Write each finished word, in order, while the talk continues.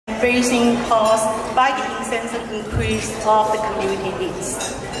facing caused by the insensate increase of the community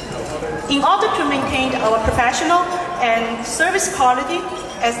needs. In order to maintain our professional and service quality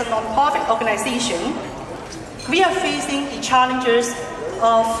as a non-profit organization, we are facing the challenges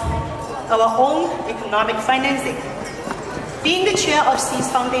of our own economic financing. Being the chair of SEAS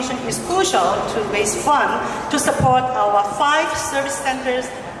Foundation is crucial to raise funds to support our 5 service centers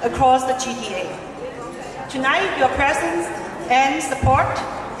across the GTA. Tonight, your presence and support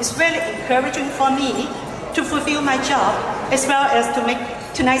is really encouraging for me to fulfill my job as well as to make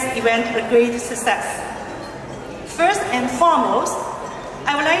tonight's event a great success. First and foremost,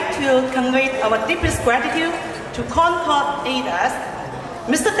 I would like to convey our deepest gratitude to Concord ADAS,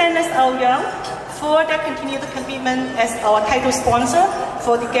 Mr. Dennis Aoyang, for their continued commitment as our title sponsor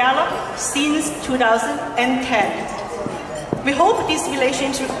for the gala since 2010. We hope this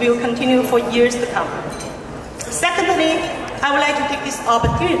relationship will continue for years to come. Secondly, I would like to take this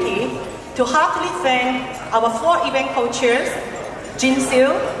opportunity to heartily thank our 4 event co-chairs, Jin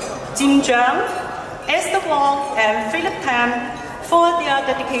Siu, Jim Zhang, Esther Wong, and Philip Tam, for their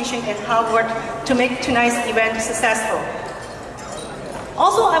dedication and hard work to make tonight's event successful.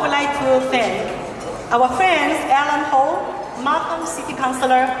 Also, I would like to thank our friends Alan Ho, Markham City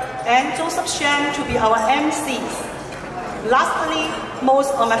Councillor, and Joseph Shen to be our MCs. Lastly,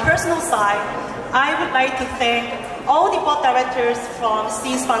 most on my personal side, I would like to thank all the board directors from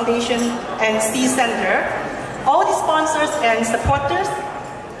SEAS Foundation and SEAS Center, all the sponsors and supporters,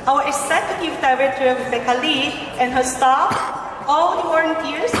 our Executive Director Rebecca Lee and her staff, all the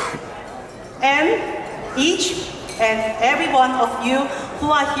volunteers, and each and every one of you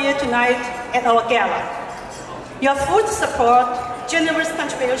who are here tonight at our gala. Your full support, generous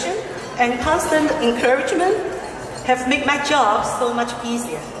contribution, and constant encouragement have made my job so much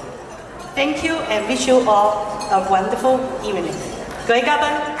easier. Thank you and wish you all a wonderful evening. 各位嘉賓、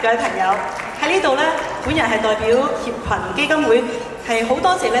各位朋友，喺呢度咧，本人係代表協群基金會，係好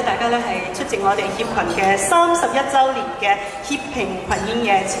多謝咧大家咧係出席我哋協群嘅31週年嘅協平群宴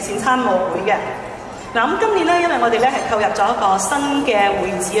夜慈善餐務會嘅。嗱咁今年咧，因為我哋咧係購入咗一個新嘅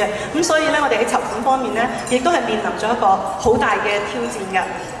會址啊，咁所以咧我哋喺籌款方面咧，亦都係面臨咗一個好大嘅挑戰嘅。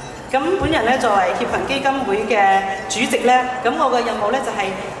咁本人咧作為協群基金會嘅主席咧，咁我嘅任務咧就係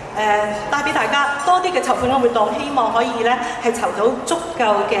帶俾大家多啲嘅籌款嘅活動，希望可以咧係籌到足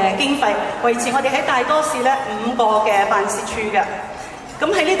夠嘅經費，維持我哋喺大多市咧5個嘅辦事處嘅。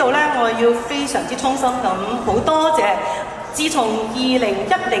咁喺呢度咧，我要非常之衷心咁好多謝。自從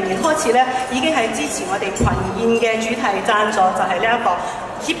2010年開始咧，已經係支持我哋群宴嘅主題贊助，就係呢一個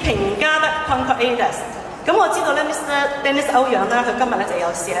協平嘉德 Concord ADAS。咁我知道咧 ，Mr. Dennis Aoyang咧，佢今日咧就有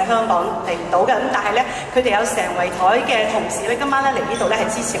事喺香港嚟唔到嘅，咁但係咧，佢哋有成圍台嘅同事咧，今晚咧嚟呢度咧係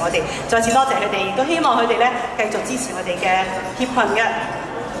支持我哋，再次多謝佢哋，亦都希望佢哋咧繼續支持我哋嘅協群嘅。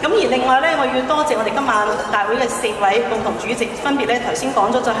咁而另外咧，我要多謝我哋今晚大會嘅4位共同主席，分別咧頭先講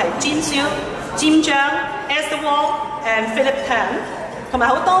咗就係 Jin Siu、Jim Zhang、Esther Wong and Philip Tan， 同埋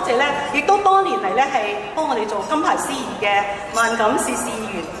好多謝咧，亦都多年嚟咧係幫我哋做金牌司儀嘅萬錦市市議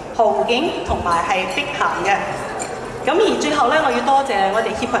員何景同埋係碧咸嘅。咁而最後咧，我要多謝我哋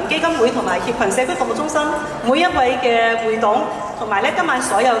協群基金會同埋協群社區服務中心每一位嘅會董，同埋咧今晚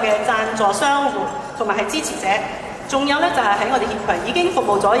所有嘅贊助商戶同埋係支持者。仲有咧就係喺我哋協群已經服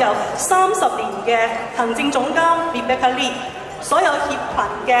務咗有30年嘅行政總監 Rebecca Lee， 所有協群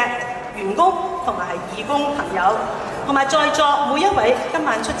嘅員工同埋係義工朋友，同埋在座每一位今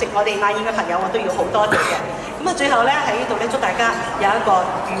晚出席我哋晚宴嘅朋友，我都要好多謝嘅。咁啊，最後咧喺呢度咧祝大家有一個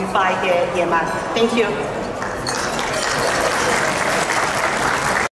愉快嘅夜晚。Thank you。